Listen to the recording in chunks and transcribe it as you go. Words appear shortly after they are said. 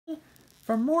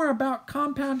for more about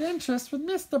compound interest with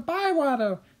Mr.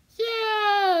 Bywater.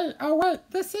 Yay! Oh wait,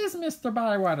 this is Mr.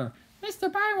 Bywater.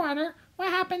 Mr. Bywater, what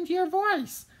happened to your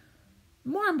voice?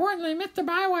 More importantly, Mr.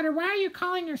 Bywater, why are you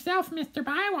calling yourself Mr.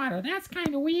 Bywater? That's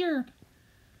kind of weird.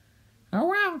 Oh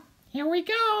well, here we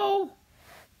go.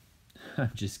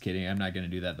 I'm just kidding. I'm not going to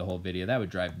do that the whole video. That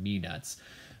would drive me nuts.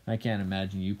 I can't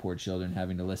imagine you poor children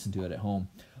having to listen to it at home.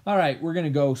 All right, we're going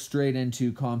to go straight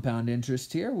into compound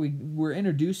interest here. We were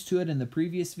introduced to it in the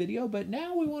previous video, but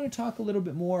now we want to talk a little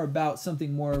bit more about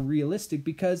something more realistic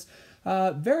because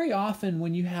very often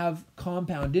when you have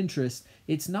compound interest,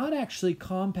 it's not actually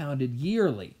compounded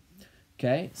yearly.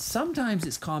 Okay, sometimes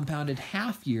it's compounded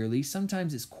half yearly,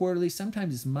 sometimes it's quarterly,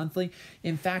 sometimes it's monthly.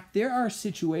 In fact, there are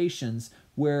situations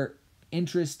where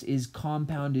interest is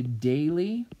compounded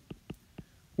daily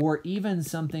or even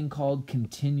something called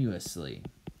continuously.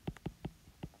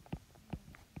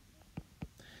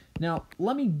 Now,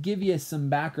 let me give you some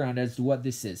background as to what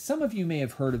this is. Some of you may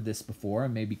have heard of this before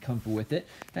and may be comfortable with it,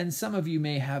 and some of you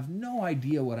may have no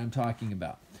idea what I'm talking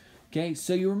about. Okay,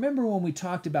 so you remember when we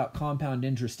talked about compound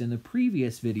interest in the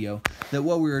previous video, that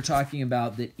what we were talking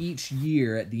about, that each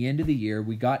year, at the end of the year,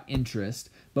 we got interest,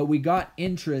 but we got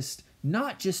interest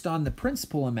not just on the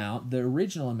principal amount, the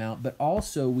original amount, but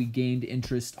also we gained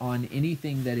interest on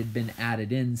anything that had been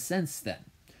added in since then,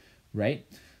 right?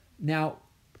 Now,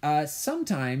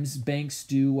 sometimes banks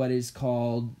do what is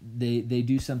called, they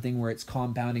do something where it's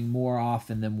compounding more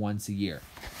often than once a year,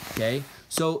 okay?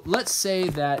 So let's say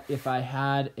that if I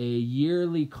had a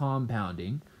yearly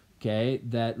compounding, okay,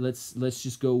 that let's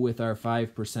just go with our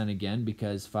 5% again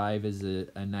because 5 is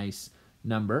a nice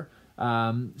number.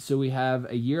 So we have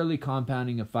a yearly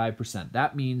compounding of 5%.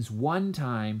 That means one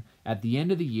time at the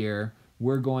end of the year,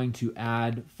 we're going to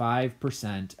add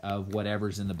 5% of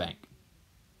whatever's in the bank.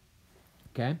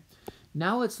 Okay,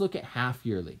 now let's look at half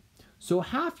yearly. So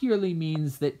half yearly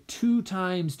means that 2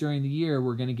 times during the year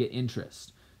we're going to get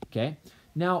interest. Okay,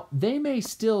 now they may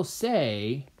still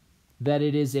say that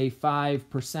it is a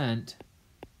 5%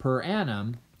 per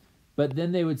annum, but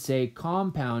then they would say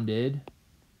compounded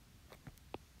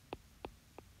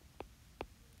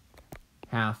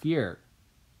half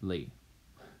yearly.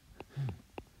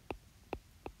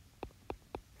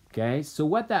 Okay, so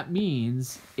what that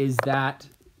means is that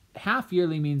half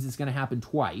yearly means it's going to happen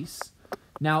twice.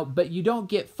 Now, but you don't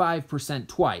get 5%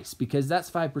 twice because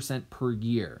that's 5% per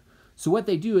year. So what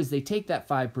they do is they take that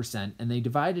 5% and they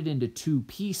divide it into 2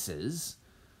 pieces,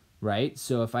 right?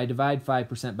 So if I divide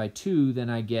 5% by 2, then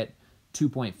I get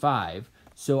 2.5.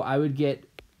 So I would get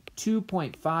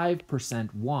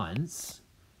 2.5% once,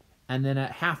 and then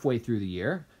at halfway through the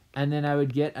year, and then I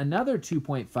would get another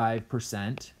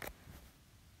 2.5%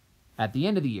 at the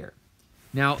end of the year.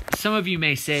 Now, some of you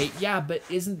may say, yeah, but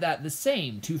isn't that the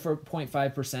same?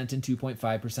 2.5% and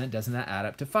 2.5%, doesn't that add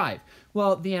up to 5?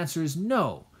 Well, the answer is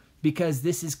no, because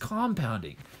this is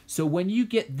compounding. So when you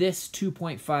get this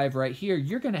 2.5 right here,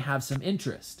 you're going to have some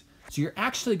interest. So you're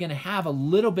actually going to have a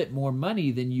little bit more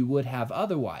money than you would have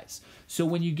otherwise. So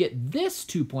when you get this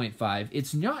 2.5,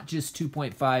 it's not just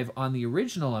 2.5 on the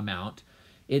original amount,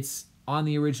 it's on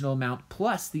the original amount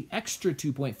plus the extra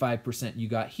 2.5% you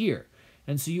got here.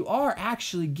 And so you are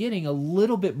actually getting a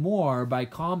little bit more by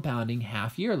compounding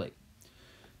half yearly.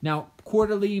 Now,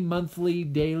 quarterly, monthly,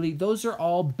 daily, those are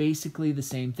all basically the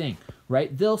same thing,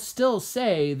 right? They'll still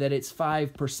say that it's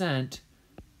 5%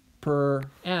 per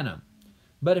annum.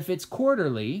 But if it's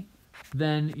quarterly,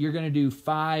 then you're going to do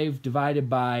 5 divided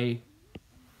by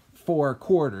 4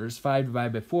 quarters, 5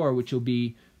 divided by 4, which will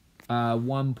be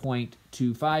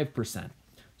 1.25%.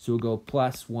 So we'll go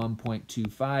plus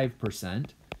 1.25%.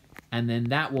 And then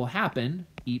that will happen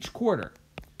each quarter.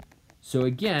 So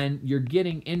again, you're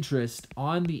getting interest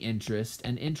on the interest,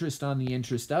 and interest on the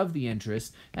interest of the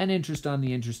interest, and interest on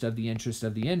the interest of the interest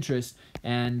of the interest,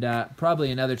 and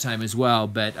probably another time as well,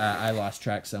 but I lost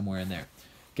track somewhere in there.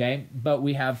 Okay, but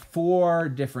we have 4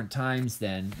 different times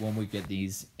then when we get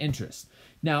these interests.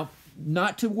 Now,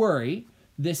 not to worry,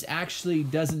 this actually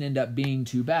doesn't end up being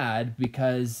too bad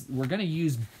because we're going to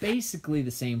use basically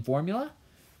the same formula.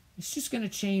 It's just going to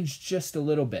change just a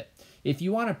little bit. If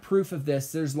you want a proof of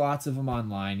this, there's lots of them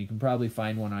online. You can probably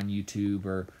find one on YouTube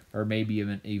or maybe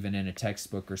even in a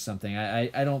textbook or something.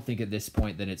 I don't think at this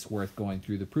point that it's worth going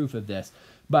through the proof of this.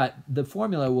 But the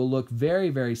formula will look very,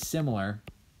 very similar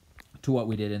to what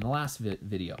we did in the last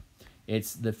video.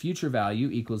 It's the future value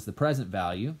equals the present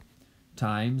value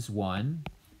times 1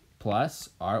 plus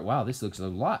R. Wow, this looks a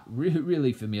lot,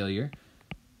 really familiar.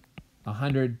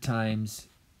 100 times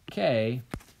K,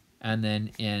 and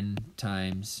then N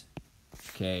times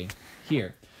K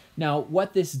here. Now,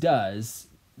 what this does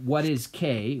what is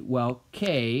K? Well,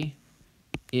 K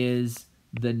is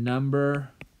the number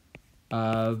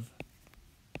of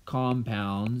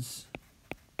compounds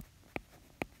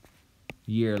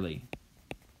yearly.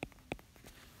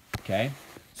 Okay,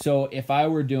 so if I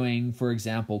were doing, for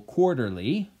example,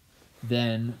 quarterly,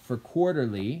 then for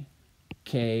quarterly,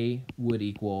 K would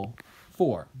equal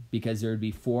 4, because there would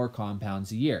be 4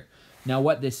 compounds a year. Now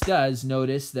what this does,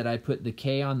 notice that I put the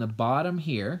K on the bottom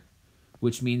here,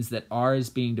 which means that R is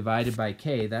being divided by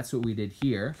K. That's what we did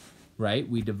here, right?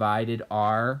 We divided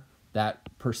R,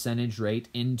 that percentage rate,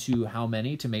 into how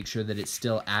many to make sure that it's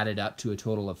still added up to a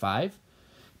total of 5.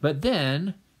 But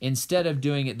then, instead of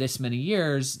doing it this many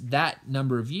years, that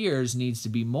number of years needs to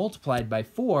be multiplied by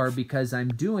 4 because I'm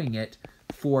doing it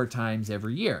 4 times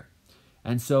every year.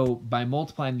 And so by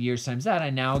multiplying the years times that, I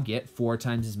now get 4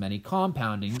 times as many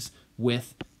compoundings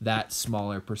with that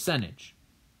smaller percentage.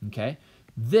 Okay?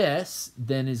 This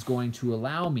then is going to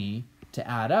allow me to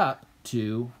add up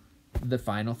to the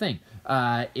final thing.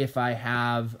 If I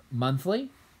have monthly,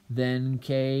 then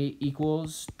K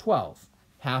equals 12.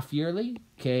 Half yearly,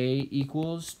 K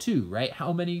equals 2, right?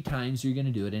 How many times are you going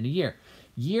to do it in a year?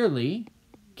 Yearly,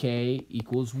 K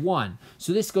equals 1.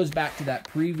 So this goes back to that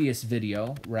previous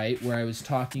video, right, where I was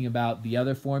talking about the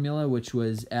other formula, which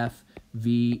was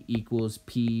FV equals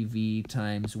PV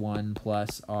times 1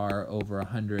 plus R over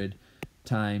 100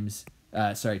 times,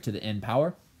 to the n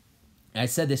power. I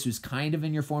said this was kind of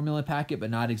in your formula packet,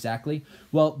 but not exactly.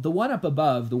 Well, the one up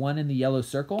above, the one in the yellow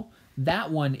circle,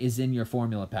 that one is in your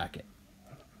formula packet.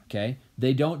 Okay?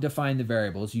 They don't define the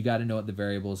variables. You got to know what the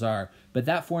variables are. But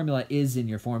that formula is in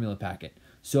your formula packet.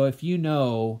 So if you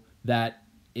know that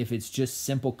if it's just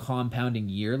simple compounding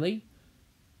yearly,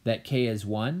 that K is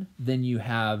 1, then you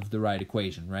have the right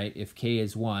equation, right? If K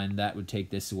is 1, that would take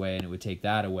this away and it would take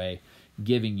that away,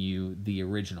 giving you the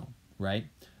original, right?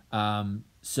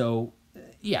 So,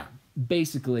 yeah,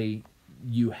 basically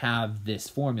you have this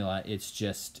formula. It's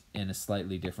just in a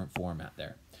slightly different format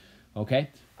there. Okay?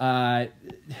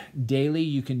 Daily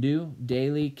you can do.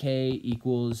 Daily K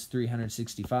equals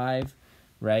 365,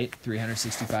 right?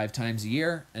 365 times a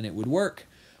year, and it would work.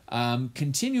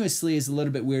 Continuously is a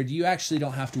little bit weird. You actually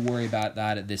don't have to worry about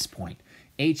that at this point.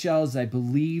 HLs, I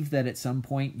believe that at some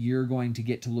point you're going to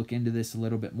get to look into this a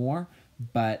little bit more,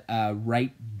 but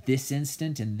right this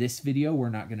instant in this video, we're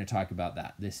not going to talk about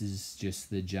that. This is just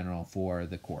the general for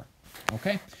the core.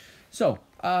 Okay, so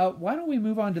why don't we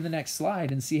move on to the next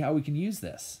slide and see how we can use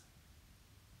this?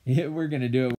 We're going to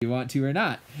do it if we want to or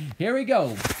not. Here we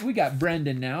go. We got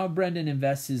Brendan now. Brendan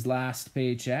invests his last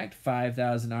paycheck,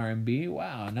 5,000 RMB.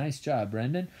 Wow, nice job,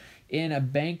 Brendan. In a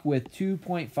bank with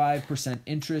 2.5%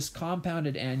 interest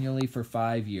compounded annually for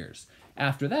 5 years.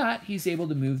 After that, he's able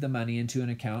to move the money into an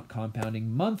account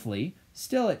compounding monthly,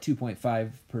 still at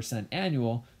 2.5%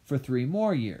 annual, for 3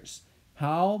 more years.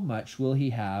 How much will he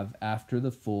have after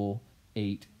the full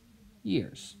 8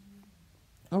 years?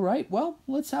 All right, well,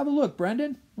 let's have a look,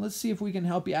 Brendan. Let's see if we can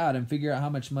help you out and figure out how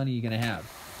much money you're going to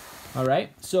have. All right,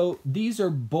 so these are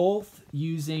both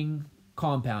using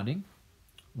compounding,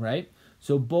 right?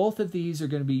 So both of these are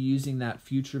going to be using that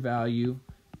future value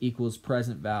equals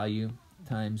present value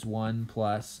times 1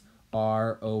 plus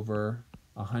R over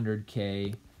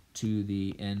 100K to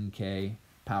the NK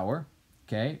power.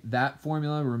 Okay, that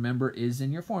formula, remember, is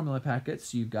in your formula packet,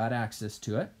 so you've got access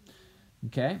to it.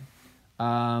 Okay,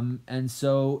 and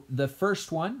so the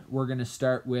first one, we're going to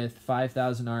start with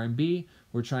 5,000 RMB.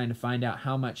 We're trying to find out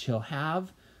how much he'll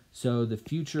have. So the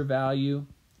future value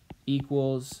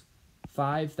equals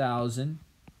 5,000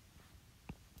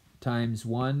 times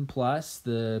 1 plus,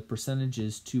 the percentage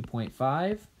is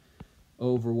 2.5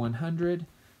 over 100.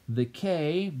 The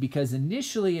K, because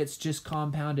initially it's just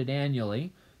compounded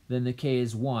annually, then the K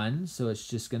is 1, so it's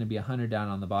just going to be 100 down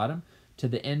on the bottom, to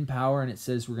the n power, and it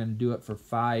says we're going to do it for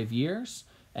 5 years.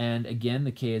 And again,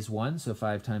 the K is 1, so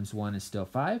 5 times 1 is still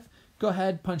 5. Go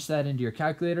ahead, punch that into your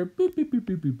calculator, boop, beep, beep,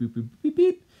 beep, beep, beep, beep, beep,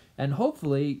 beep, and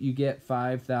hopefully you get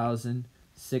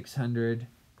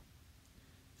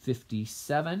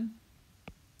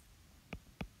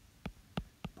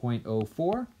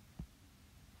 5,657.04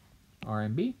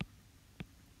 RMB.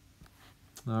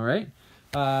 All right.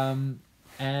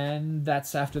 And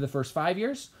that's after the first 5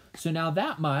 years. So now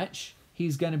that much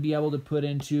he's going to be able to put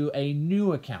into a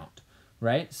new account,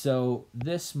 right? So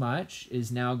this much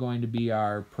is now going to be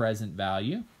our present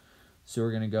value. So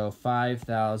we're going to go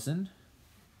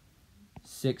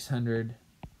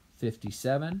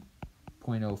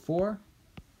 5,657.04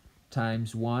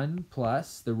 times 1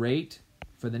 plus the rate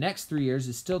for the next 3 years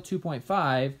is still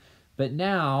 2.5. But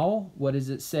now, what does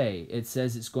it say? It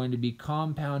says it's going to be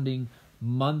compounding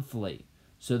monthly.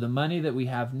 So the money that we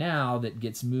have now that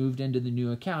gets moved into the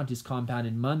new account is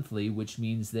compounded monthly, which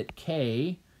means that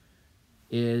K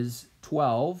is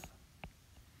 12.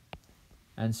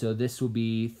 And so this will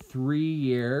be 3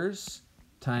 years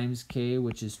times K,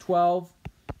 which is 12.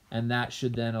 And that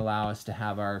should then allow us to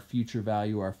have our future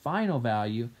value, our final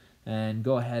value, and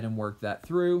go ahead and work that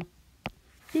through.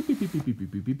 Beep, beep, beep, beep,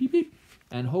 beep, beep, beep, beep, beep.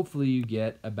 And hopefully you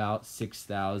get about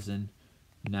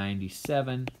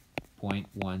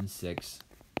 6,097.16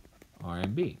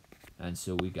 RMB. And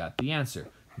so we got the answer.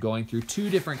 Going through two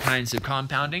different kinds of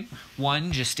compounding.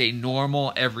 One, just a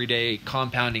normal everyday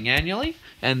compounding annually,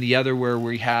 and the other where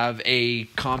we have a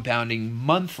compounding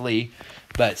monthly,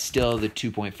 but still the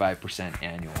 2.5%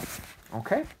 annual.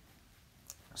 Okay?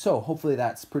 So hopefully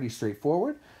that's pretty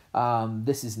straightforward.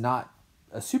 This is not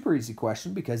a super easy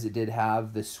question because it did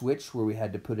have the switch where we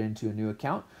had to put into a new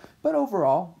account, but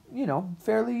overall, you know,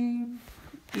 fairly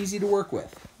easy to work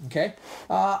with. Okay,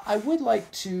 I would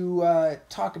like to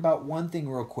talk about one thing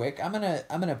real quick. I'm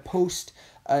gonna post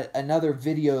another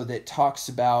video that talks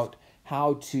about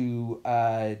how to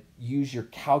use your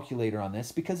calculator on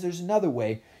this, because there's another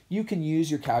way you can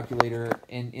use your calculator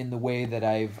in the way that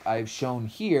I've shown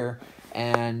here,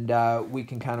 and we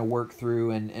can kind of work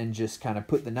through and just kind of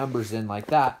put the numbers in like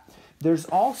that. There's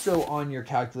also on your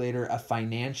calculator a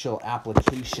financial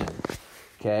application.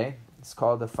 Okay, it's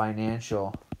called the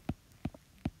financial,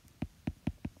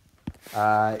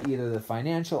 either the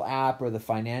financial app or the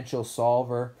financial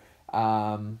solver,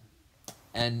 and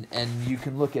you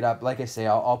can look it up. Like I say,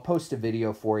 I'll post a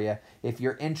video for you. If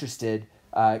you're interested,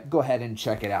 go ahead and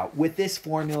check it out. With this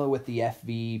formula, with the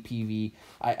FV, PV,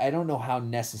 I don't know how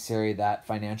necessary that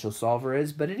financial solver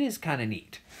is, but it is kind of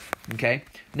neat. Okay,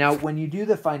 now when you do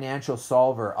the financial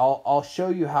solver, I'll show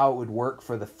you how it would work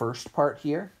for the first part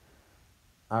here.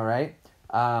 All right,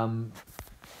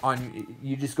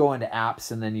 you just go into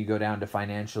apps and then you go down to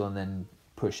financial and then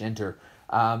push enter.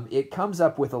 It comes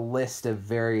up with a list of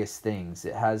various things.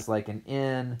 It has like an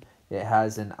N, it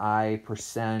has an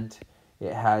I%,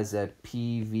 it has a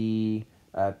PV,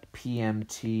 a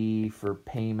PMT for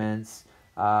payments.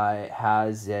 It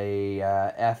has a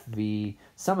FV.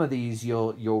 Some of these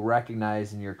you'll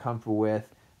recognize and you're comfortable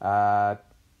with.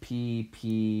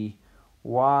 PPY,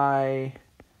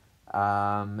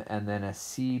 and then a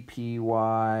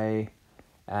CPY,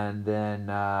 and then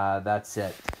that's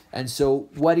it. And so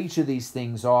what each of these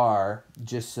things are,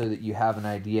 just so that you have an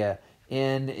idea,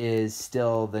 N is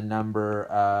still the number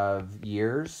of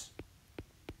years.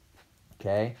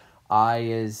 Okay, I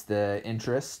is the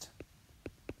interest.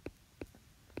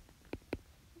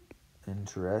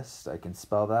 Interest, I can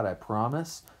spell that, I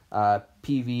promise.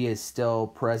 PV is still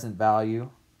present value,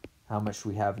 how much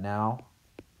we have now.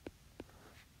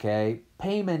 Okay,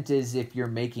 payment is if you're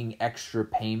making extra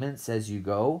payments as you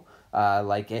go.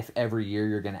 Like if every year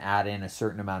you're going to add in a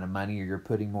certain amount of money, or you're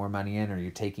putting more money in, or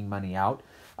you're taking money out.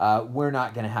 We're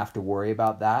not going to have to worry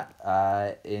about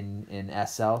that in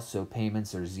SL, so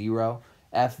payments are 0.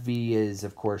 FV is,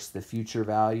 of course, the future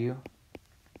value.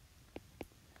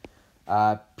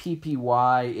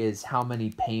 PPY is how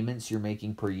many payments you're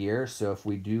making per year. So if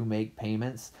we do make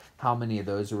payments, how many of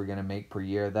those are we going to make per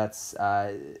year? That's,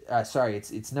 sorry,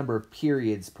 it's number of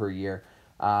periods per year.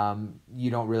 You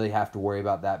don't really have to worry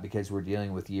about that because we're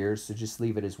dealing with years, so just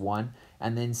leave it as 1.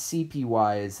 And then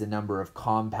CPY is the number of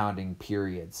compounding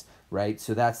periods, right?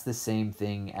 So that's the same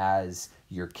thing as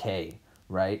your K,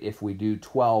 right? If we do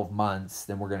 12 months,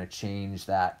 then we're going to change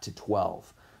that to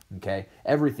 12. Okay,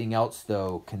 everything else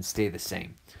though can stay the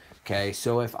same. Okay,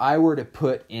 so if I were to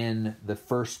put in the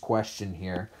first question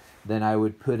here, then I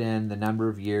would put in the number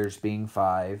of years being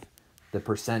 5, the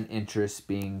percent interest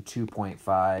being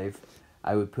 2.5.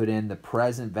 I would put in the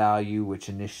present value, which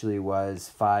initially was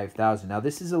 5,000. Now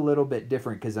this is a little bit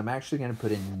different because I'm actually going to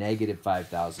put in negative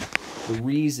 5,000. The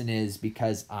reason is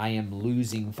because I am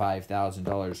losing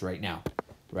 $5,000 right now,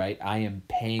 right? I am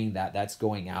paying that. That's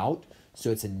going out. So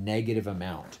it's a negative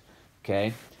amount,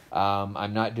 okay?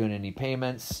 I'm not doing any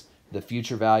payments. The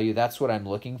future value, that's what I'm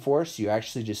looking for. So you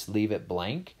actually just leave it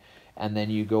blank. And then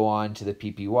you go on to the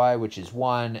PPY, which is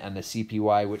 1, and the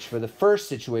CPY, which for the first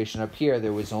situation up here,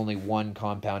 there was only 1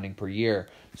 compounding per year.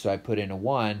 So I put in a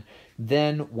 1.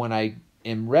 Then when I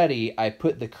am ready, I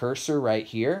put the cursor right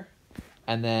here,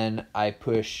 and then I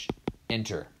push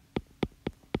enter.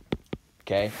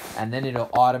 Okay, and then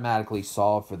it'll automatically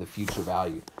solve for the future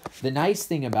value. The nice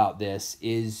thing about this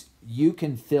is you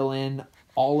can fill in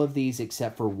all of these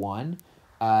except for 1.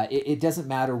 It doesn't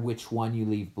matter which one you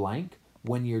leave blank.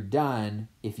 When you're done,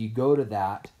 if you go to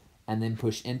that and then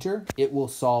push enter, it will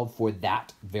solve for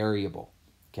that variable.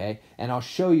 Okay, and I'll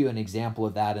show you an example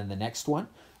of that in the next one.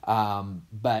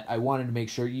 But I wanted to make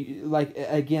sure you, like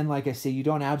I say, you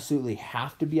don't absolutely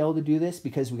have to be able to do this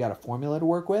because we got a formula to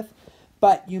work with,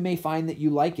 but you may find that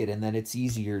you like it and that it's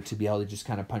easier to be able to just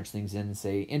kind of punch things in and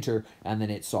say enter, and then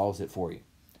it solves it for you.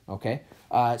 Okay.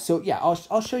 So yeah,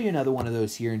 I'll show you another one of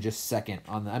those here in just a second.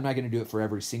 I'm not going to do it for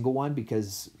every single one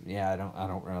because yeah, I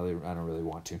don't really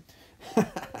want to.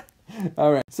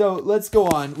 All right, so let's go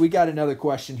on. We got another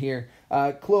question here.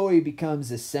 Chloe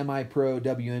becomes a semi-pro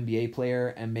WNBA player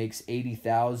and makes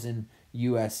 80,000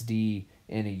 USD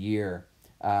in a year.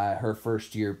 Her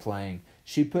first year playing.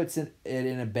 She puts it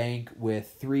in a bank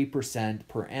with 3%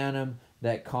 per annum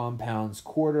that compounds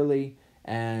quarterly.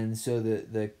 And so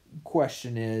the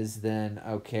question is then,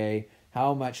 okay,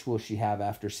 how much will she have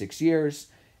after 6 years?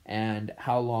 And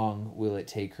how long will it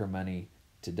take her money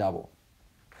to double?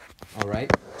 All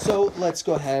right, so let's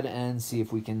go ahead and see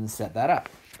if we can set that up.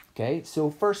 Okay, so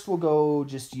first we'll go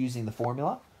just using the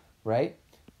formula, right?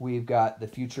 We've got the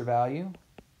future value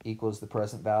equals the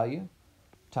present value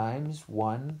times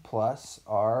 1 plus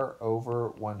R over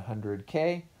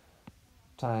 100K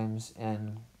times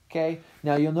NK.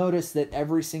 Now you'll notice that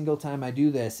every single time I do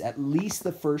this, at least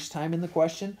the first time in the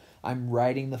question, I'm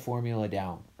writing the formula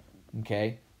down.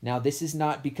 Okay, now this is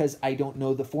not because I don't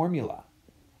know the formula.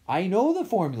 I know the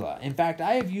formula. In fact,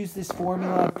 I have used this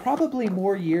formula probably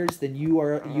more years than you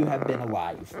have been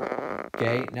alive.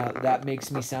 Okay, now that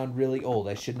makes me sound really old.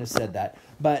 I shouldn't have said that.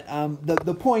 But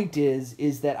the point is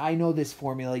that I know this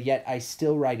formula, yet I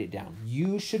still write it down.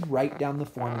 You should write down the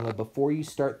formula before you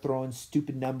start throwing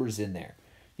stupid numbers in there.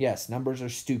 Yes, numbers are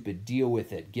stupid. Deal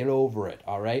with it. Get over it,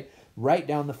 all right? Write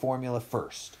down the formula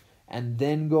first, and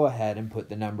then go ahead and put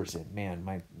the numbers in.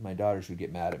 Man, my daughters would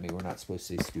get mad at me. We're not supposed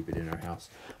to say stupid in our house.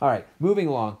 All right, moving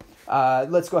along.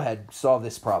 Let's go ahead and solve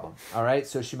this problem. All right,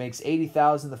 so she makes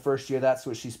 80,000 the first year. That's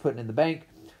what she's putting in the bank.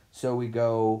 So we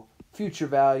go future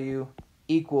value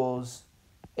equals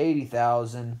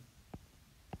 80,000.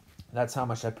 That's how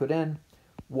much I put in.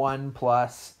 1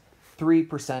 plus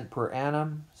 3% per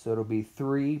annum. So it'll be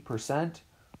 3%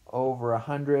 over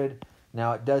 100.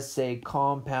 Now it does say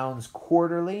compounds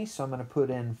quarterly, so I'm going to put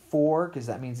in 4 because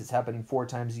that means it's happening 4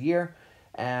 times a year.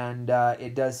 And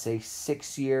it does say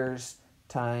 6 years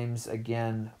times,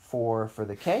 again, 4 for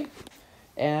the K.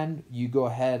 And you go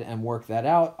ahead and work that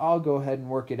out. I'll go ahead and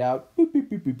work it out. Boop, beep,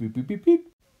 beep, beep, beep, beep, beep,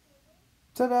 beep.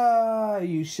 Ta-da!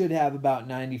 You should have about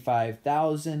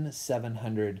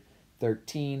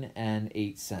 95,713 and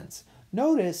 8 cents.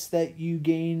 Notice that she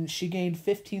gained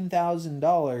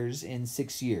 $15,000 in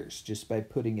 6 years just by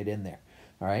putting it in there.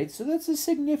 All right, so that's a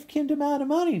significant amount of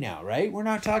money now, right? We're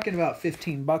not talking about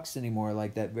 15 bucks anymore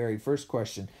like that very first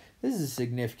question. This is a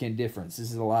significant difference.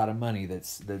 This is a lot of money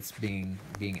that's being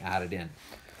added in.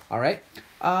 All right.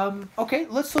 Okay,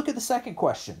 let's look at the second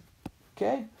question.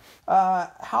 Okay,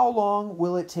 how long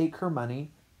will it take her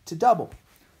money to double?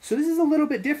 So this is a little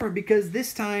bit different because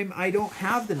this time I don't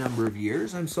have the number of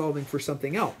years. I'm solving for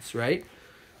something else, right?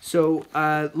 So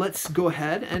let's go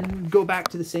ahead and go back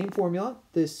to the same formula,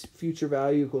 this future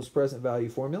value equals present value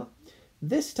formula.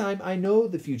 This time I know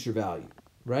the future value,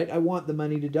 right? I want the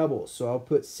money to double. So I'll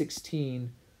put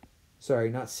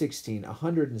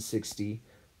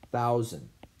 160,000.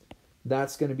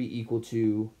 That's going to be equal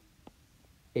to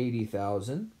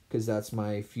 80,000 because that's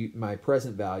my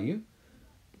present value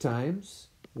times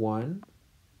 1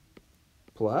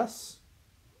 plus,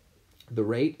 the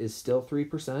rate is still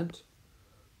 3%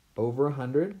 over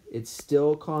 100. It's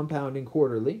still compounding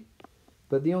quarterly,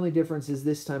 but the only difference is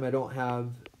this time I don't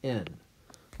have n,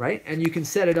 right? And you can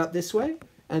set it up this way,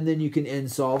 and then you can n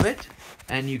solve it,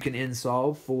 and you can n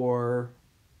solve for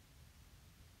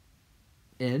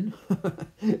n.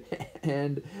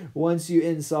 And once you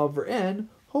n solve for n,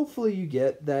 hopefully you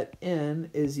get that n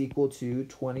is equal to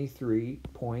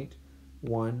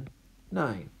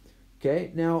 23.19.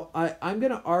 Okay, now I'm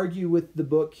going to argue with the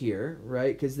book here,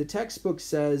 right? Because the textbook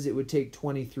says it would take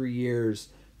 23 years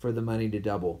for the money to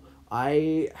double.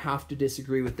 I have to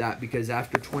disagree with that because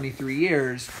after 23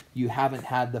 years, you haven't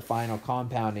had the final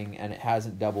compounding and it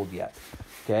hasn't doubled yet.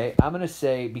 Okay, I'm going to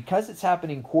say because it's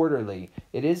happening quarterly,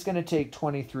 it is going to take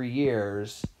 23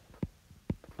 years.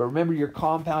 But remember, you're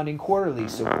compounding quarterly,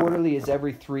 so quarterly is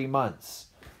every 3 months.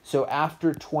 So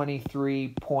after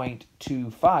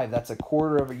 23.25, that's a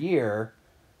quarter of a year.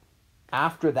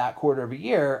 After that quarter of a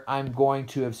year, I'm going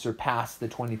to have surpassed the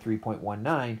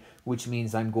 23.19, which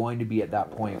means I'm going to be at that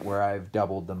point where I've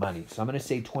doubled the money. So I'm going to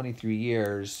say 23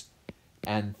 years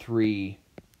and 3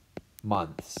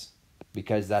 months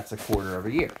because that's a quarter of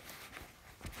a year.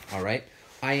 All right.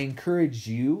 I encourage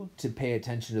you to pay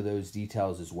attention to those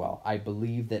details as well. I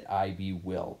believe that IB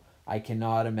will. I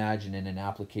cannot imagine in an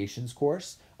applications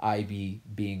course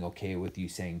being okay with you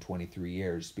saying 23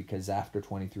 years, because after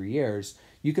 23 years,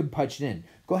 you can punch it in.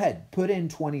 Go ahead, put in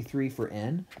 23 for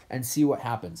N and see what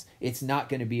happens. It's not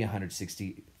going to be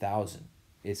 160,000.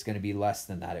 It's going to be less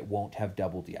than that. It won't have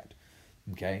doubled yet.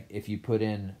 Okay, if you put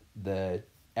in the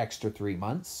extra 3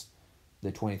 months,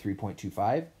 the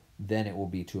 23.25, then it will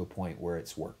be to a point where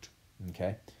it's worked.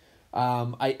 Okay,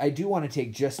 I do want to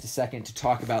take just a second to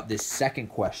talk about this second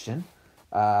question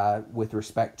with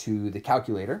respect to the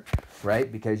calculator,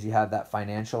 right? Because you have that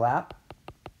financial app.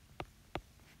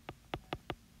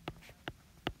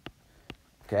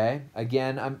 Okay,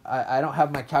 again, I don't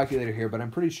have my calculator here, but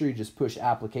I'm pretty sure you just push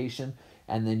application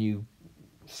and then you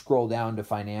scroll down to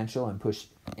financial and push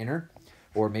enter,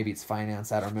 or maybe it's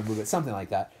finance, I don't remember, but something like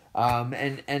that.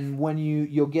 And when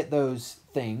you'll get those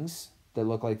things that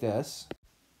look like this.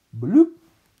 Bloop,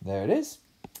 there it is.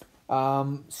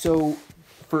 So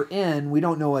for N, we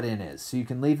don't know what N is, so you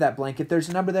can leave that blank. If there's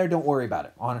a number there, don't worry about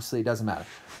it. Honestly, it doesn't matter.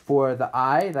 For the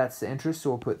I, that's the interest,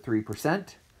 so we'll put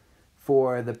 3%.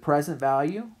 For the present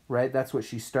value, right, that's what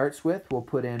she starts with. We'll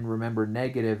put in, remember,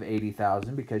 negative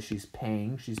 80,000 because she's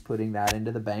paying. She's putting that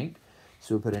into the bank.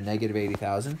 So we'll put a negative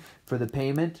 80,000. For the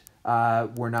payment,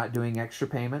 we're not doing extra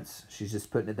payments. She's just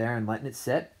putting it there and letting it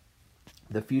sit.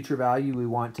 The future value we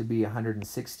want to be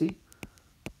 160.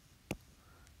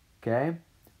 Okay.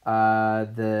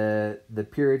 The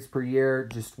periods per year,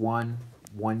 just one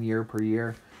year per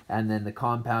year. And then the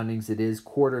compoundings, it is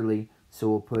quarterly, so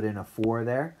we'll put in a 4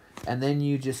 there. And then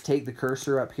you just take the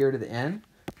cursor up here to the end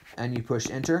and you push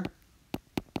enter.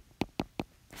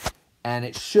 And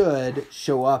it should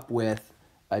show up with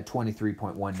a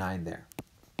 23.19 there.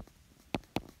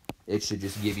 It should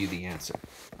just give you the answer.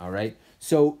 All right.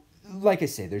 So like I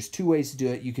say, there's 2 ways to do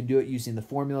it. You can do it using the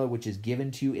formula, which is given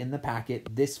to you in the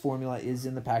packet. This formula is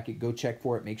in the packet. Go check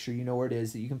for it. Make sure you know where it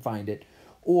is, that you can find it.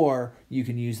 Or you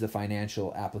can use the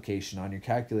financial application on your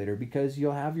calculator, because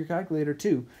you'll have your calculator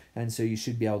too, and so you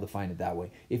should be able to find it that way.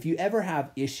 If you ever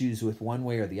have issues with one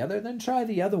way or the other, then try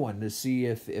the other one to see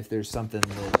if there's something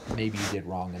that maybe you did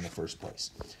wrong in the first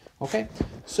place. Okay,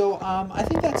 so I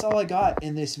think that's all I got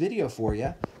in this video for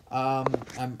you.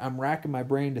 I'm racking my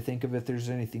brain to think of if there's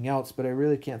anything else, but I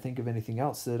really can't think of anything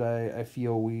else that I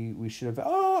feel we should have.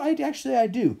 Oh, I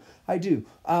do.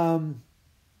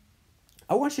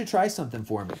 I want you to try something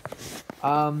for me.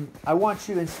 I want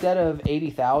you, instead of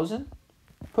 80,000,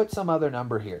 put some other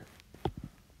number here.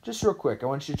 Just real quick, I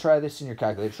want you to try this in your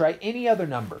calculator. Try any other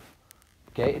number.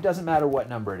 Okay, it doesn't matter what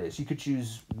number it is. You could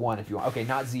choose 1 if you want. Okay,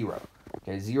 not 0.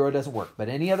 Okay, 0 doesn't work, but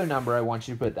any other number I want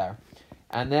you to put there.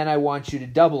 And then I want you to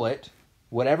double it.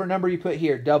 Whatever number you put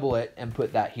here, double it and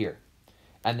put that here.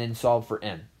 And then solve for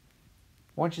N.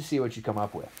 I want you to see what you come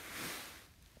up with.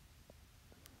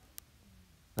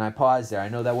 And I paused there. I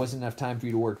know that wasn't enough time for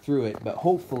you to work through it, but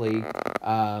hopefully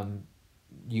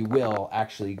you will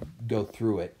actually go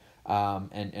through it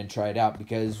and try it out,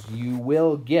 because you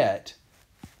will get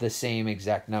the same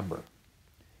exact number.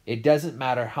 It doesn't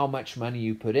matter how much money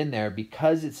you put in there,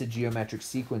 because it's a geometric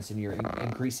sequence and you're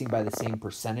increasing by the same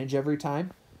percentage every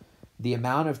time. The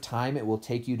amount of time it will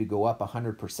take you to go up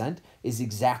 100% is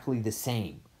exactly the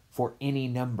same for any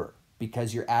number,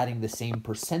 because you're adding the same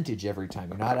percentage every time.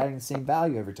 You're not adding the same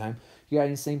value every time. You're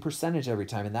adding the same percentage every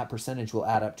time, and that percentage will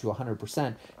add up to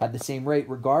 100% at the same rate,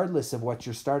 regardless of what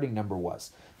your starting number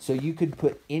was. So you could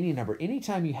put any number.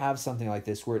 Anytime you have something like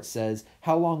this where it says,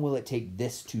 how long will it take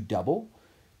this to double?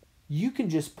 You can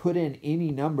just put in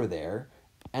any number there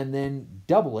and then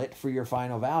double it for your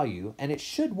final value, and it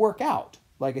should work out,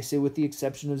 like I say, with the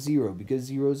exception of 0, because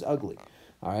 0 is ugly.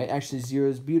 All right, actually 0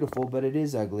 is beautiful, but it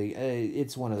is ugly.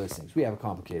 It's one of those things. We have a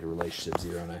complicated relationship,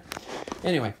 0 and I.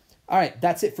 Anyway, all right,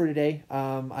 that's it for today.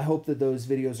 I hope that those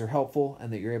videos are helpful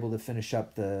and that you're able to finish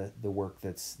up the work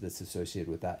that's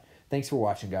associated with that. Thanks for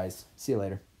watching, guys. See you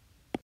later.